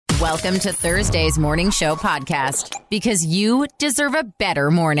Welcome to Thursday's Morning Show podcast, because you deserve a better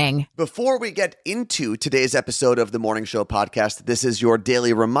morning. Before we get into today's episode of the Morning Show podcast, this is your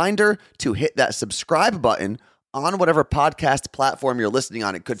daily reminder to hit that subscribe button on whatever podcast platform you're listening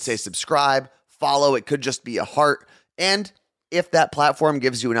on. It could say subscribe, follow, it could just be a heart. And if that platform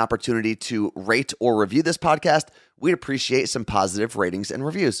gives you an opportunity to rate or review this podcast, we'd appreciate some positive ratings and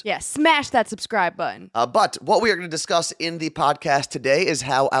reviews. Yeah, smash that subscribe button. But what we are going to discuss in the podcast today is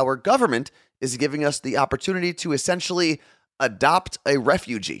how our government is giving us the opportunity to essentially adopt a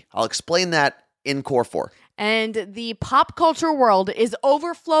refugee. I'll explain that in Core 4. And the pop culture world is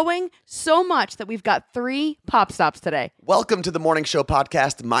overflowing so much that we've got 3 pop stops today. Welcome to the Morning Show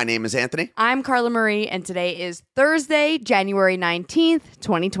podcast. My name is Anthony. I'm Carla Marie, and today is Thursday, January 19th,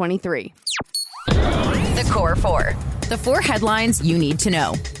 2023. The Core 4. The 4 headlines you need to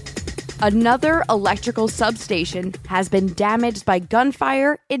know. Another electrical substation has been damaged by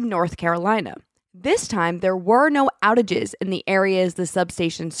gunfire in North Carolina. This time, there were no outages in the areas the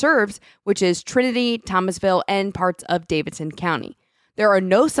substation serves, which is Trinity, Thomasville, and parts of Davidson County. There are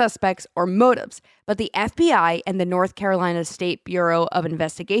no suspects or motives, but the FBI and the North Carolina State Bureau of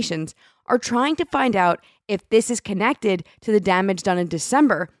Investigations are trying to find out if this is connected to the damage done in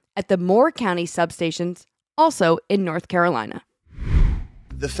December at the Moore County substations, also in North Carolina.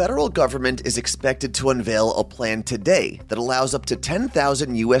 The federal government is expected to unveil a plan today that allows up to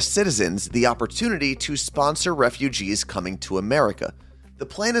 10,000 U.S. citizens the opportunity to sponsor refugees coming to America. The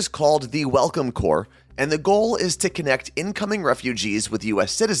plan is called the Welcome Corps, and the goal is to connect incoming refugees with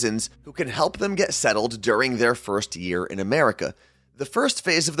U.S. citizens who can help them get settled during their first year in America. The first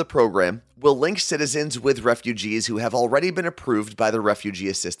phase of the program will link citizens with refugees who have already been approved by the Refugee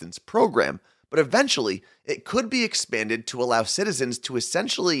Assistance Program. But eventually, it could be expanded to allow citizens to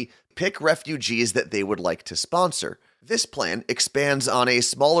essentially pick refugees that they would like to sponsor. This plan expands on a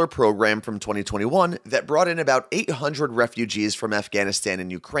smaller program from 2021 that brought in about 800 refugees from Afghanistan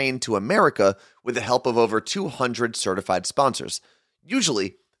and Ukraine to America with the help of over 200 certified sponsors.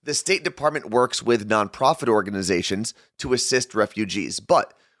 Usually, the State Department works with nonprofit organizations to assist refugees,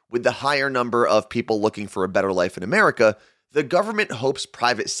 but with the higher number of people looking for a better life in America, the government hopes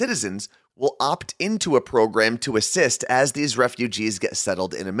private citizens will opt into a program to assist as these refugees get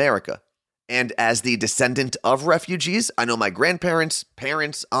settled in America. And as the descendant of refugees, I know my grandparents,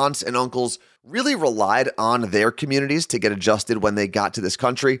 parents, aunts, and uncles really relied on their communities to get adjusted when they got to this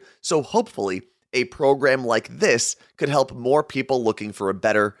country. So hopefully, a program like this could help more people looking for a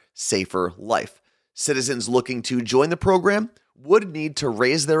better, safer life. Citizens looking to join the program would need to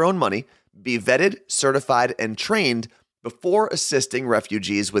raise their own money, be vetted, certified, and trained before assisting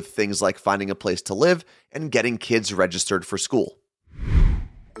refugees with things like finding a place to live and getting kids registered for school.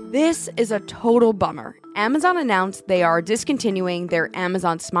 This is a total bummer. Amazon announced they are discontinuing their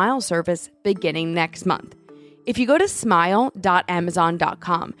Amazon Smile service beginning next month. If you go to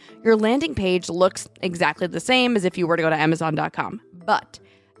smile.amazon.com, your landing page looks exactly the same as if you were to go to amazon.com. But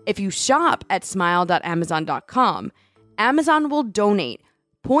if you shop at smile.amazon.com, Amazon will donate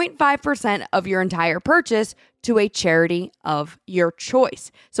 0.5% of your entire purchase to a charity of your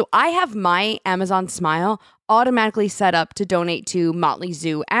choice. So I have my Amazon Smile automatically set up to donate to Motley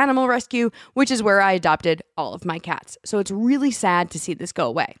Zoo Animal Rescue, which is where I adopted all of my cats. So it's really sad to see this go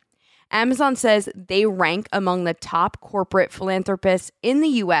away. Amazon says they rank among the top corporate philanthropists in the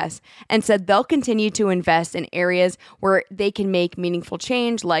U.S. and said they'll continue to invest in areas where they can make meaningful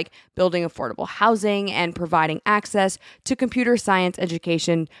change, like building affordable housing and providing access to computer science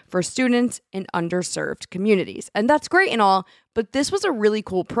education for students in underserved communities. And that's great and all, but this was a really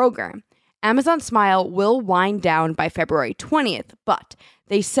cool program. Amazon Smile will wind down by February 20th, but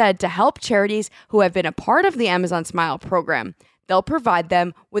they said to help charities who have been a part of the Amazon Smile program, they'll provide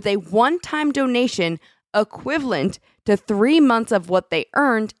them with a one-time donation equivalent to 3 months of what they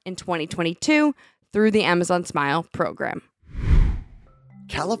earned in 2022 through the Amazon Smile program.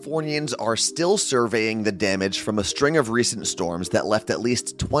 Californians are still surveying the damage from a string of recent storms that left at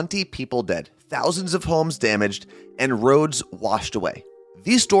least 20 people dead, thousands of homes damaged, and roads washed away.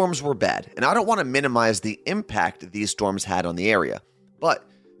 These storms were bad, and I don't want to minimize the impact these storms had on the area, but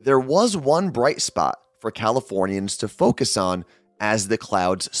there was one bright spot for Californians to focus on as the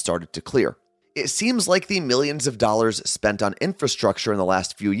clouds started to clear. It seems like the millions of dollars spent on infrastructure in the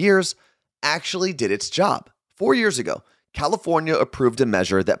last few years actually did its job. 4 years ago, California approved a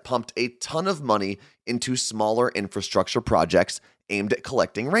measure that pumped a ton of money into smaller infrastructure projects aimed at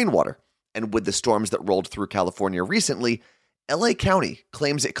collecting rainwater. And with the storms that rolled through California recently, LA County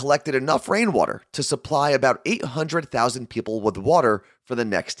claims it collected enough rainwater to supply about 800,000 people with water for the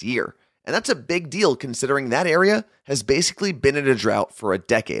next year. And that's a big deal considering that area has basically been in a drought for a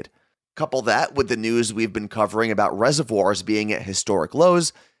decade. Couple that with the news we've been covering about reservoirs being at historic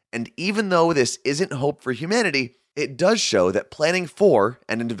lows, and even though this isn't hope for humanity, it does show that planning for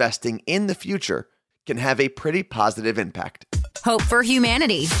and investing in the future can have a pretty positive impact. Hope for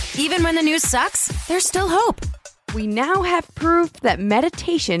humanity. Even when the news sucks, there's still hope. We now have proof that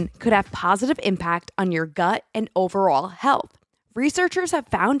meditation could have positive impact on your gut and overall health. Researchers have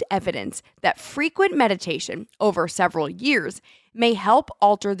found evidence that frequent meditation over several years may help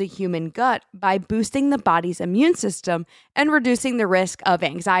alter the human gut by boosting the body's immune system and reducing the risk of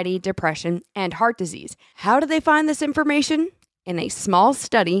anxiety, depression, and heart disease. How did they find this information? In a small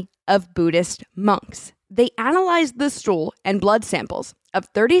study of Buddhist monks. They analyzed the stool and blood samples of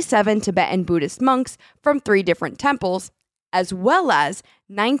 37 Tibetan Buddhist monks from 3 different temples, as well as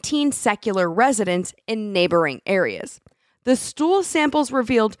 19 secular residents in neighboring areas. The stool samples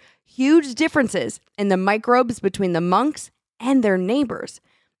revealed huge differences in the microbes between the monks and their neighbors.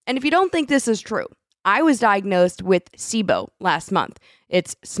 And if you don't think this is true, I was diagnosed with SIBO last month.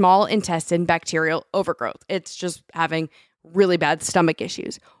 It's small intestine bacterial overgrowth. It's just having really bad stomach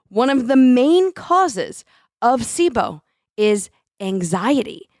issues. One of the main causes of SIBO is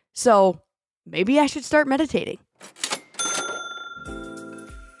anxiety. So maybe I should start meditating.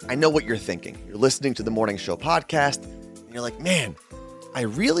 I know what you're thinking. You're listening to the Morning Show podcast, and you're like, man, I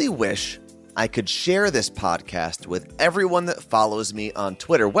really wish I could share this podcast with everyone that follows me on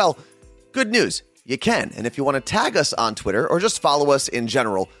Twitter. Well, good news, you can. And if you want to tag us on Twitter or just follow us in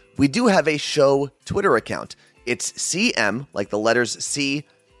general, we do have a show Twitter account. It's CM, like the letters C,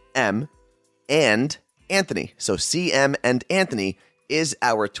 M, and Anthony. So CM and Anthony is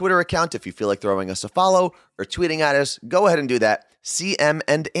our Twitter account. If you feel like throwing us a follow or tweeting at us, go ahead and do that. CM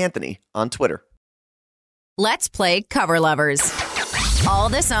and Anthony on Twitter. Let's play Cover Lovers. All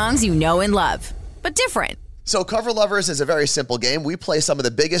the songs you know and love, but different. So Cover Lovers is a very simple game. We play some of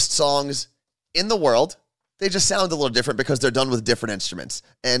the biggest songs in the world. They just sound a little different because they're done with different instruments.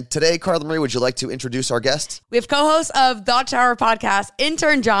 And today, Carla Marie, would you like to introduce our guests? We have co-host of Thought Shower podcast,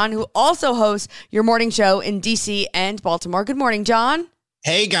 intern John, who also hosts your morning show in DC and Baltimore. Good morning, John.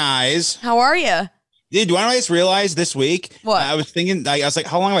 Hey, guys. How are you? Dude, do I just realize this week? What? I was thinking, I was like,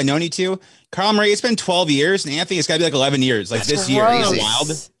 how long have I known you two? Carla Marie, it's been 12 years, and Anthony, it's got to be like 11 years. Like That's this year. Isn't crazy.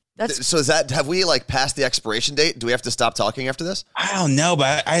 that wild? So is that, have we like passed the expiration date? Do we have to stop talking after this? I don't know,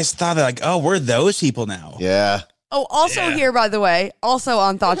 but I just thought that like, oh, we're those people now. Yeah. Oh, also here, by the way, also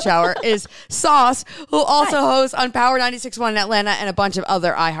on Thought Shower is Sauce, who also hosts on Power 96.1 in Atlanta and a bunch of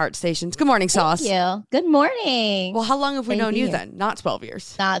other iHeart stations. Good morning, Sauce. Thank you. Good morning. Well, how long have we Thank known you you. then? Not 12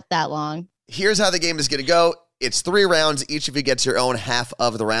 years. Not that long. Here's how the game is going to go. It's 3 rounds. Each of you gets your own half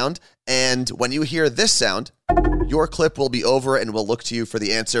of the round. And when you hear this sound, your clip will be over and we'll look to you for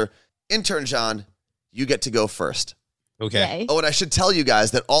the answer. Intern John, you get to go first. Okay. Oh, and I should tell you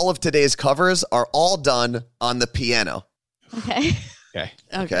guys that all of today's covers are all done on the piano. Okay.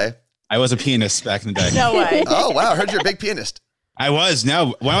 Okay. I was a pianist back in the day. No way. Oh, wow. I heard you're a big pianist. I was.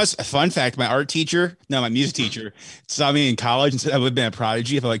 No, when I was, a fun fact, my music teacher saw me in college and said I would have been a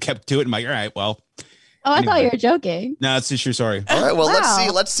prodigy if I like, kept to it. I'm like, all right, well. Oh, I thought you were joking. No, it's a true story. All right. Well, Wow.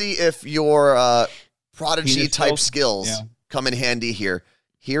 let's see if your prodigy Pianist type skills? skills Yeah. come in handy here.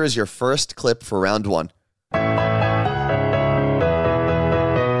 Here is your first clip for round 1.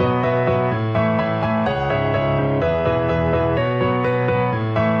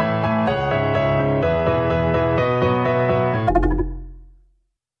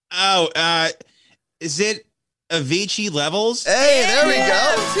 Oh, is it Avicii Levels? Hey, there we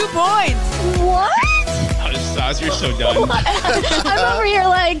go. 2 points. What? Oh, Sauce, you're so done. I'm over here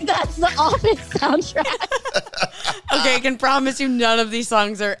like, that's the Office soundtrack. Okay, I can promise you none of these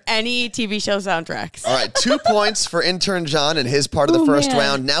songs are any TV show soundtracks. All right, 2 points for intern John and his part of the Oh, first man.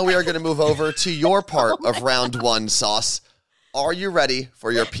 round. Now we are going to move over to your part of round 1, Sauce. Are you ready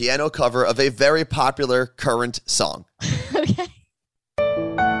for your piano cover of a very popular current song? Okay.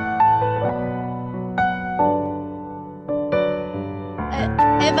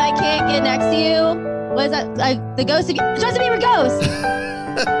 If I can't get next to you, what is that? The Ghost of Justin Bieber Ghost.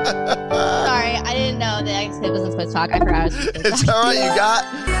 Sorry, I didn't know that I wasn't supposed to talk. I forgot I was supposed to It's talk. all right, you got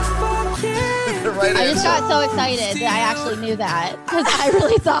the right I just answer. got so excited that I actually knew that because I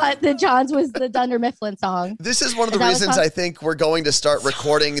really thought that John's was the Dunder Mifflin song. This is one of the Is that what reasons song? I think we're going to start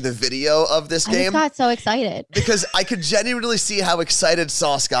recording the video of this I just game. got so excited. Because I could genuinely see how excited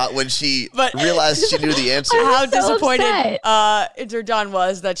Sauce got when she But- realized she knew the answer. How so disappointed upset. intern John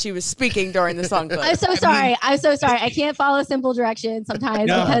was that she was speaking during the song clip. I'm so sorry. I'm so sorry. I can't follow simple directions sometimes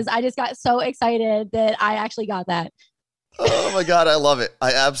No. because I just got so excited that I actually got that. Oh my God, I love it.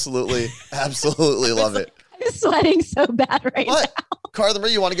 I absolutely love it. I'm sweating so bad right now. What? Carla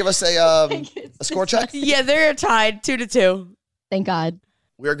Marie, you want to give us a score check? Yeah, they're tied 2-2. Thank God.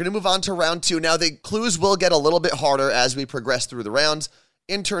 We are going to move on to round 2. Now, the clues will get a little bit harder as we progress through the rounds.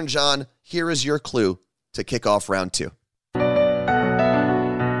 Intern John, here is your clue to kick off round 2.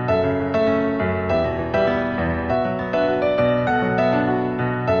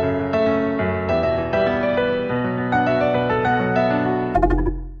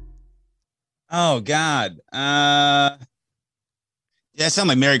 Oh God. That sounds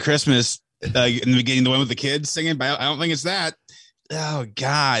like Merry Christmas in the beginning, the one with the kids singing, but I don't think it's that. Oh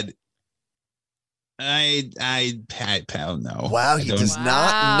God. I don't know. Wow, he does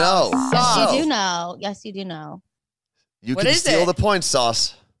not know. Yes, So, you do know. Yes, you do know. you What can is steal it? the points,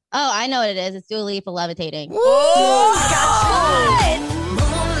 Sauce. Oh, I know what it is. It's Dua Lipa Levitating. Damn.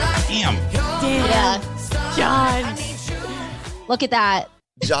 Yeah. John. Look at that.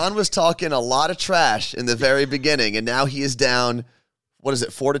 John was talking a lot of trash in the very beginning, and now he is down,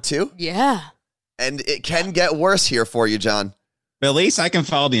 4-2? Yeah. And it can get worse here for you, John. But at least I can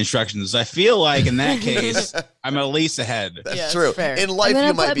follow the instructions. I feel like in that case, I'm at least ahead. That's Yeah, true. that's fair. In I'm life, going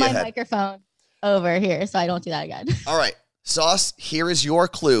you to might put be my ahead. microphone over here so I don't do that again. All right. Sauce, here is your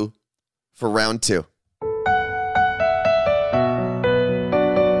clue for round 2.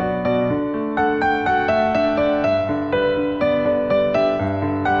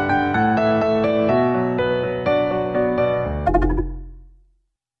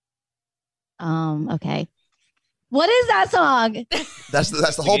 Okay. What is that song? That's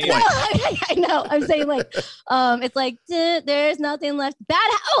the whole point. I know. I'm saying it's like there's nothing left.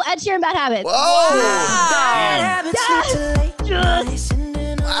 Ed Sheeran, Bad Habits. Whoa! Yes.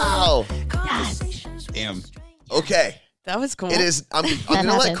 Wow. Damn. Okay. That was cool. It is. I'm going to let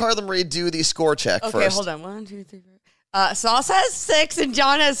happened. Carla Marie do the score check Okay, first. hold on. 1, 2, 3, 4. Sauce has 6 and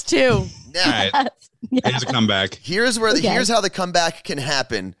John has 2. All Now, right. Here's a comeback. here's Okay. how the comeback can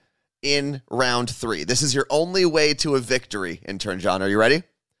happen in round 3. This is your only way to a victory, Intern John. Are you ready?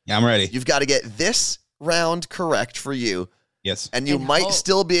 Yeah, I'm ready. You've got to get this round correct for you, Yes. and you And might hope.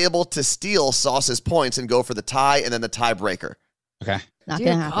 still be able to steal Sauce's points and go for the tie and then the tiebreaker. Okay. Not Dear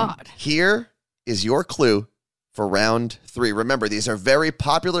going to happen. God. Here is your clue for round 3. Remember, these are very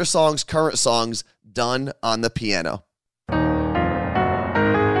popular songs, current songs done on the piano.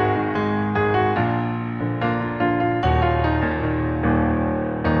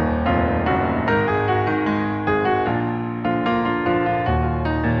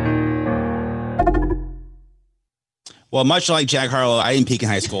 Well, much like Jack Harlow, I didn't peak in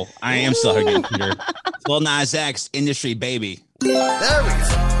high school. I am still a good computer. Lil Nas X, Industry Baby. There we go.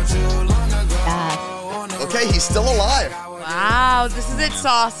 Yes. Okay, he's still alive. Wow, this is it,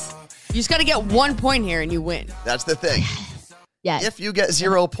 Sauce. You just got to get 1 point here and you win. That's the thing. Yes. If you get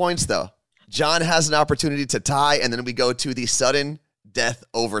 0 points, though, John has an opportunity to tie, and then we go to the sudden death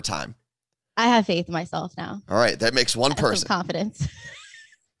overtime. I have faith in myself now. All right, that makes one I have some person. confidence.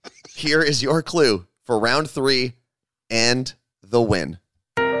 Here is your clue for round 3 and the win.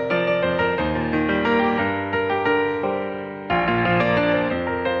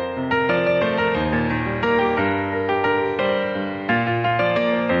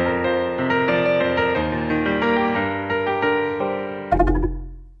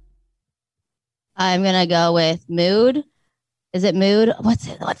 I'm going to go with Mood. Is it Mood? What's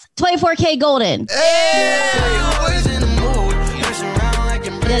 24K Golden? Hey! I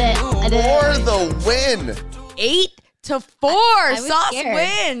did it. For the win. 8-4. was Sauce scared.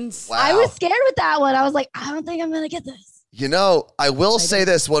 wins. Wow. I was scared with that one. I was like, I don't think I'm going to get this. You know, I will say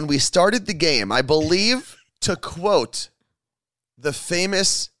this. When we started the game, I believe, to quote the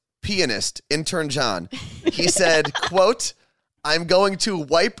famous pianist, Intern John, he said, quote, "I'm going to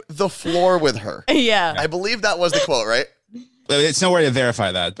wipe the floor with her." Yeah. I believe that was the quote, right? It's nowhere to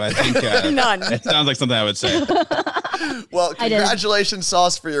verify that, but I think None. it sounds like something I would say. Well, I did. congratulations,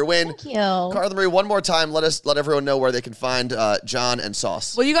 Sauce, for your win. Thank you. Carla Marie, one more time, let everyone know where they can find John and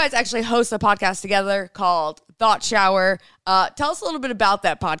Sauce. Well, you guys actually host a podcast together called Thought Shower. Tell us a little bit about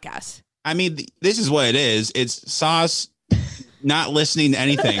that podcast. I mean, this is what it is. It's Sauce not listening to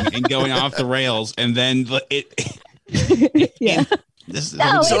anything and going off the rails, and then Yeah. This,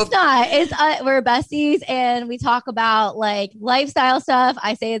 No, So it's not. It's we're besties and we talk about like lifestyle stuff.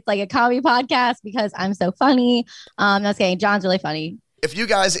 I say it's like a comedy podcast because I'm so funny. That's kidding. John's really funny. If you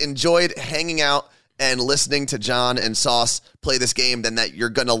guys enjoyed hanging out and listening to John and Sauce play this game, then that you're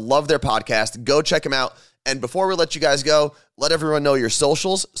going to love their podcast. Go check them out. And before we let you guys go, let everyone know your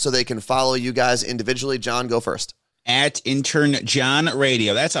socials so they can follow you guys individually. John, go first. At Intern John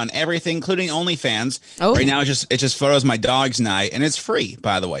Radio. That's on everything, including OnlyFans. Oh. Right now, it's just photos of my dogs and I, and it's free,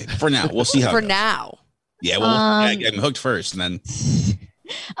 by the way. For now, we'll see how. For it goes. now. Yeah, well, I'm hooked first, and then.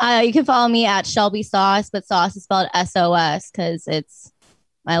 You can follow me at Shelby Sauce, but Sauce is spelled SOS because it's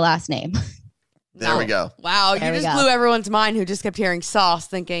my last name. There we go. Wow, There you we just go. blew everyone's mind who just kept hearing sauce,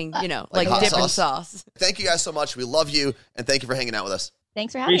 thinking, like hot dipping sauce. sauce. Thank you guys so much. We love you, and thank you for hanging out with us.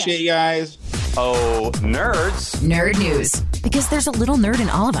 Thanks for having Appreciate us. you guys. Oh, nerds. Nerd news. Because there's a little nerd in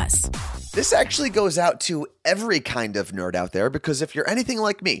all of us. This actually goes out to every kind of nerd out there, because if you're anything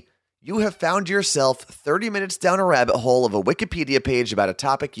like me, you have found yourself 30 minutes down a rabbit hole of a Wikipedia page about a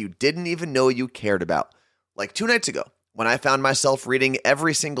topic you didn't even know you cared about. Like 2 nights ago, when I found myself reading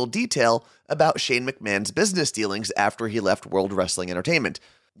every single detail about Shane McMahon's business dealings after he left World Wrestling Entertainment.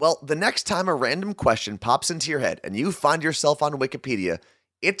 Well, the next time a random question pops into your head and you find yourself on Wikipedia,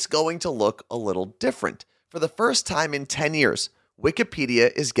 it's going to look a little different. For the first time in 10 years,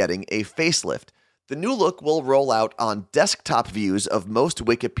 Wikipedia is getting a facelift. The new look will roll out on desktop views of most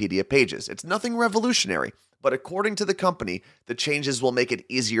Wikipedia pages. It's nothing revolutionary, but according to the company, the changes will make it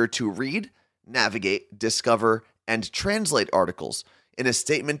easier to read, navigate, discover, and translate articles. In a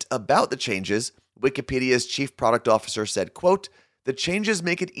statement about the changes, Wikipedia's chief product officer said, quote, "The changes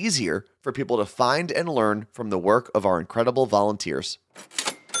make it easier for people to find and learn from the work of our incredible volunteers."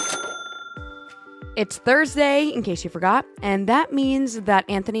 It's Thursday, in case you forgot, and that means that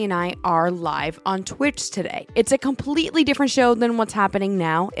Anthony and I are live on Twitch today. It's a completely different show than what's happening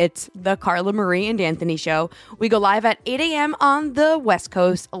now. It's the Carla Marie and Anthony show. We go live at 8 a.m. on the West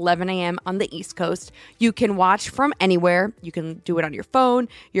Coast, 11 a.m. on the East Coast. You can watch from anywhere. You can do it on your phone,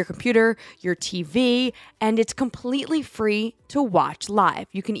 your computer, your TV, and it's completely free to watch live.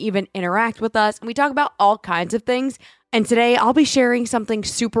 You can even interact with us, and we talk about all kinds of things. And today I'll be sharing something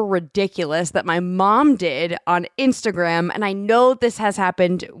super ridiculous that my mom did on Instagram. And I know this has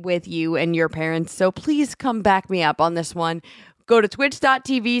happened with you and your parents, so please come back me up on this one. Go to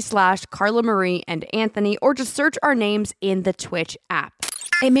twitch.tv/Carla Marie and Anthony, or just search our names in the Twitch app.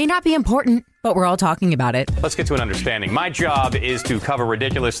 It may not be important, but we're all talking about it. Let's get to an understanding. My job is to cover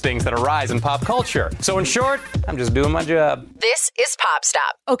ridiculous things that arise in pop culture. So in short, I'm just doing my job. This is Pop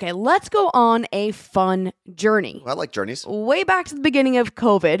Stop. Okay, let's go on a fun journey. I like journeys. Way back to the beginning of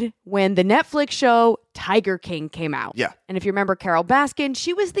COVID, when the Netflix show Tiger King came out. Yeah. And if you remember Carol Baskin,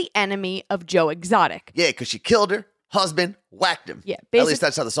 she was the enemy of Joe Exotic. Yeah, because she killed her husband, whacked him. Yeah, At least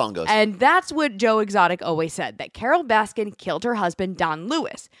that's how the song goes. And that's what Joe Exotic always said, that Carol Baskin killed her husband, Don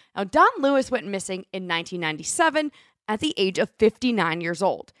Lewis. Now, Don Lewis went missing in 1997 at the age of 59 years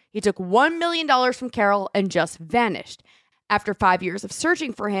old. He took $1 million from Carol and just vanished. After 5 years of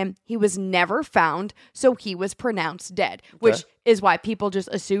searching for him, he was never found, so he was pronounced dead, which is why people just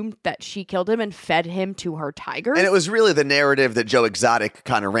assumed that she killed him and fed him to her tigers. And it was really the narrative that Joe Exotic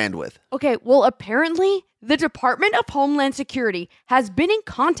kind of ran with. Okay, well, apparently the Department of Homeland Security has been in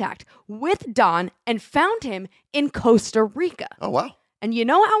contact with Don and found him in Costa Rica. Oh, wow. And you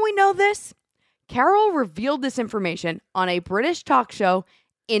know how we know this? Carol revealed this information on a British talk show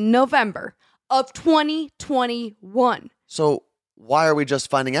in November of 2021. So why are we just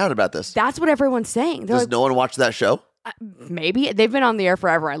finding out about this? That's what everyone's saying. They're Does like, no one watch that show? maybe they've been on the air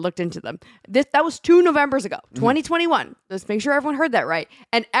forever. I looked into them. That was 2 Novembers ago, 2021. Let's make sure everyone heard that right.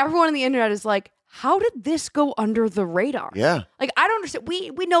 And everyone on the internet is like, how did this go under the radar? Yeah. Like, I don't understand.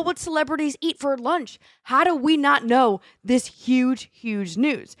 We know what celebrities eat for lunch. How do we not know this huge, huge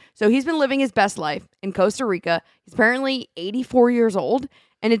news? So he's been living his best life in Costa Rica. He's apparently 84 years old.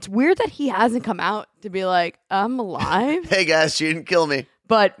 And it's weird that he hasn't come out to be like, I'm alive. Hey, guys, she didn't kill me.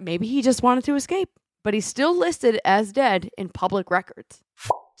 But maybe he just wanted to escape. But he's still listed as dead in public records.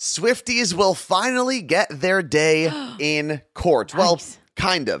 Swifties will finally get their day in court. Well, Nice.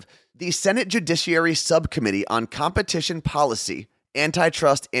 kind of. The Senate Judiciary Subcommittee on Competition Policy,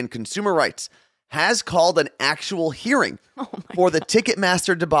 Antitrust, and Consumer Rights has called an actual hearing for the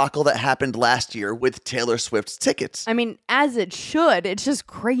Ticketmaster debacle that happened last year with Taylor Swift's tickets. I mean, as it should. It's just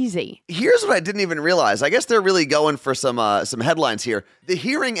crazy. Here's what I didn't even realize. I guess they're really going for some headlines here. The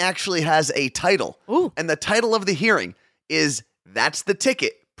hearing actually has a title. Ooh. And the title of the hearing is That's the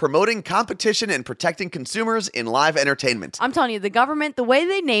Ticket, Promoting Competition and Protecting Consumers in Live Entertainment. I'm telling you, the government, the way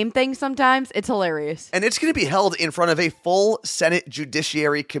they name things sometimes, it's hilarious. And it's going to be held in front of a full Senate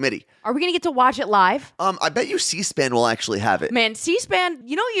Judiciary Committee. Are we going to get to watch it live? I bet you C-SPAN will actually have it. Man, C-SPAN,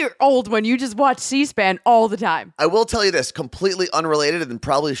 you know you're old when you just watch C-SPAN all the time. I will tell you this, completely unrelated and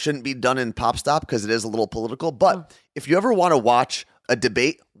probably shouldn't be done in Pop Stop because it is a little political. But if you ever want to watch a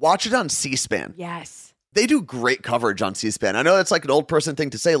debate, watch it on C-SPAN. Yes. They do great coverage on C-SPAN. I know that's like an old person thing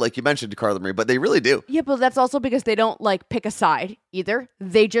to say, like you mentioned, Carla Marie, but they really do. Yeah, but that's also because they don't like pick a side either.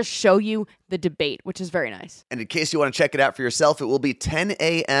 They just show you the debate, which is very nice. And in case you want to check it out for yourself, it will be 10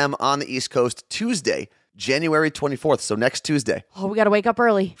 a.m. on the East Coast Tuesday, January 24th. So next Tuesday. Oh, we got to wake up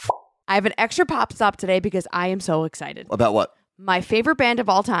early. I have an extra pop stop today because I am so excited. About what? My favorite band of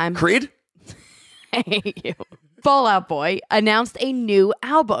all time. Creed? I hate you. Fall Out Boy announced a new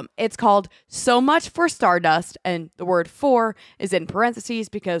album. It's called So Much for Stardust, and the word "for" is in parentheses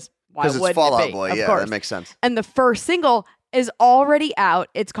because why Because would it's Fall it Out be? Boy. Of Yeah, course. that makes sense. And the first single is already out.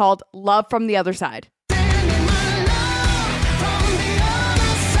 It's called Love from the Other Side.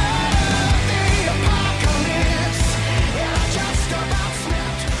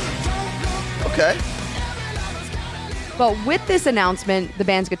 Okay. But with this announcement, the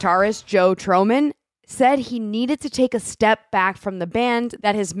band's guitarist, Joe Troman, said he needed to take a step back from the band,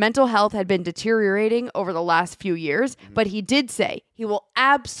 that his mental health had been deteriorating over the last few years, but he did say he will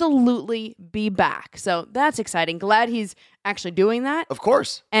absolutely be back. So that's exciting. Glad he's actually doing that. Of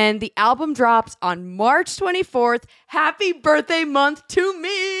course. And the album drops on March 24th. Happy birthday month to me.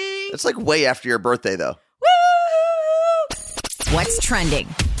 It's like way after your birthday, though. Woo! What's trending?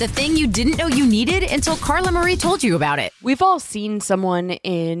 The thing you didn't know you needed until Carla Marie told you about it. We've all seen someone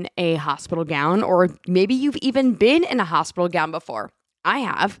in a hospital gown, or maybe you've even been in a hospital gown before. I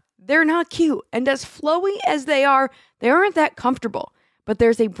have. They're not cute. And as flowy as they aren't that comfortable. But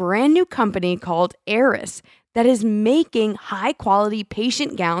there's a brand new company called Eris that is making high quality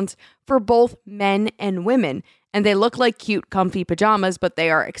patient gowns for both men and women. And they look like cute, comfy pajamas, but they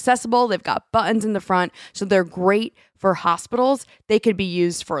are accessible. They've got buttons in the front, so they're great for hospitals. They could be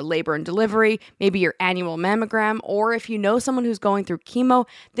used for labor and delivery, maybe your annual mammogram, or if you know someone who's going through chemo,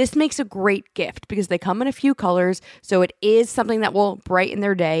 this makes a great gift because they come in a few colors, so it is something that will brighten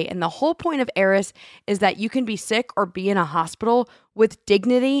their day. And the whole point of Eris is that you can be sick or be in a hospital with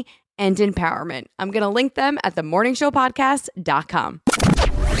dignity and empowerment. I'm going to link them at themorningshowpodcast.com.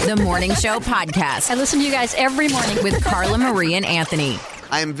 The Morning Show Podcast. I listen to you guys every morning. With Carla Marie and Anthony.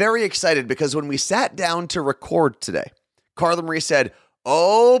 I am very excited because when we sat down to record today, Carla Marie said,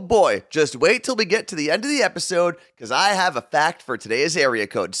 "Oh boy, just wait till we get to the end of the episode because I have a fact for today's area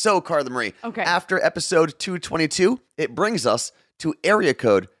code." So, Carla Marie, Okay. after episode 222, it brings us to area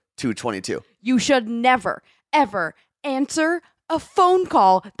code 222. You should never, ever answer a phone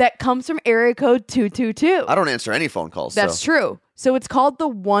call that comes from area code 222. I don't answer any phone calls. That's so. true. So it's called the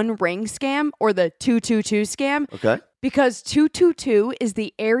One Ring scam or the 222 scam Okay. because 222 is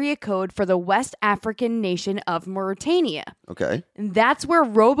the area code for the West African nation of Mauritania. Okay. And that's where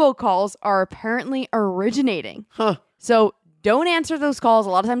robocalls are apparently originating. Huh. So don't answer those calls. A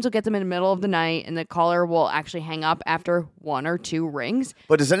lot of times you'll get them in the middle of the night and the caller will actually hang up after one or two rings.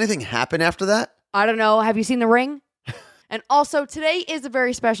 But does anything happen after that? I don't know. Have you seen The Ring? And also, today is a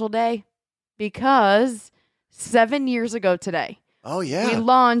very special day because 7 years ago today, Oh, yeah. we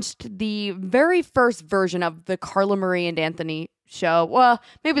launched the very first version of the Carla Marie and Anthony show. Well,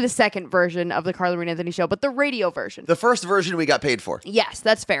 maybe the second version of the Carla Marie and Anthony show, but the radio version. The first version we got paid for. Yes,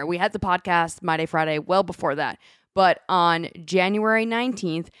 that's fair. We had the podcast My Day Friday well before that. But on January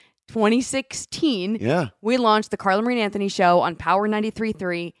 19th, 2016, Yeah. we launched the Carla Marie and Anthony show on Power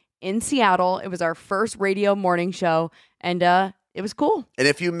 93.3 in Seattle. It was our first radio morning show, and it was cool. And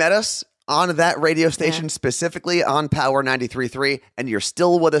if you met us on that radio station, specifically on Power 93.3, and you're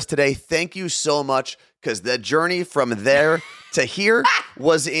still with us today, thank you so much, because the journey from there to here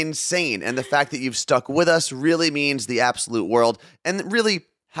was insane. And the fact that you've stuck with us really means the absolute world. And really,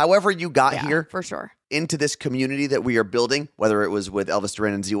 however you got here For sure. into this community that we are building, whether it was with Elvis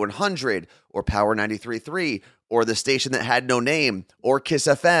Duran and Z100 or Power 93.3 or the station that had no name or Kiss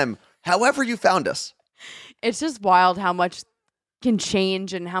FM, however you found us. It's just wild how much can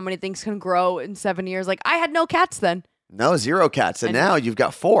change and how many things can grow in 7 years. Like, I had no cats then. No, 0 cats. And I know. now you've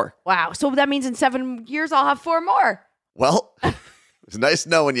got 4. Wow. So that means in 7 years, I'll have 4 more. Well, it's nice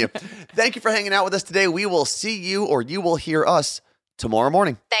knowing you. Thank you for hanging out with us today. We will see you, or you will hear us, tomorrow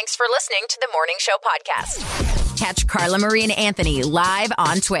morning. Thanks for listening to the Morning Show Podcast. Catch Carla Marie and Anthony live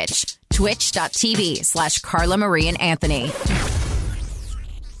on Twitch. Twitch.tv/Carla Marie and Anthony.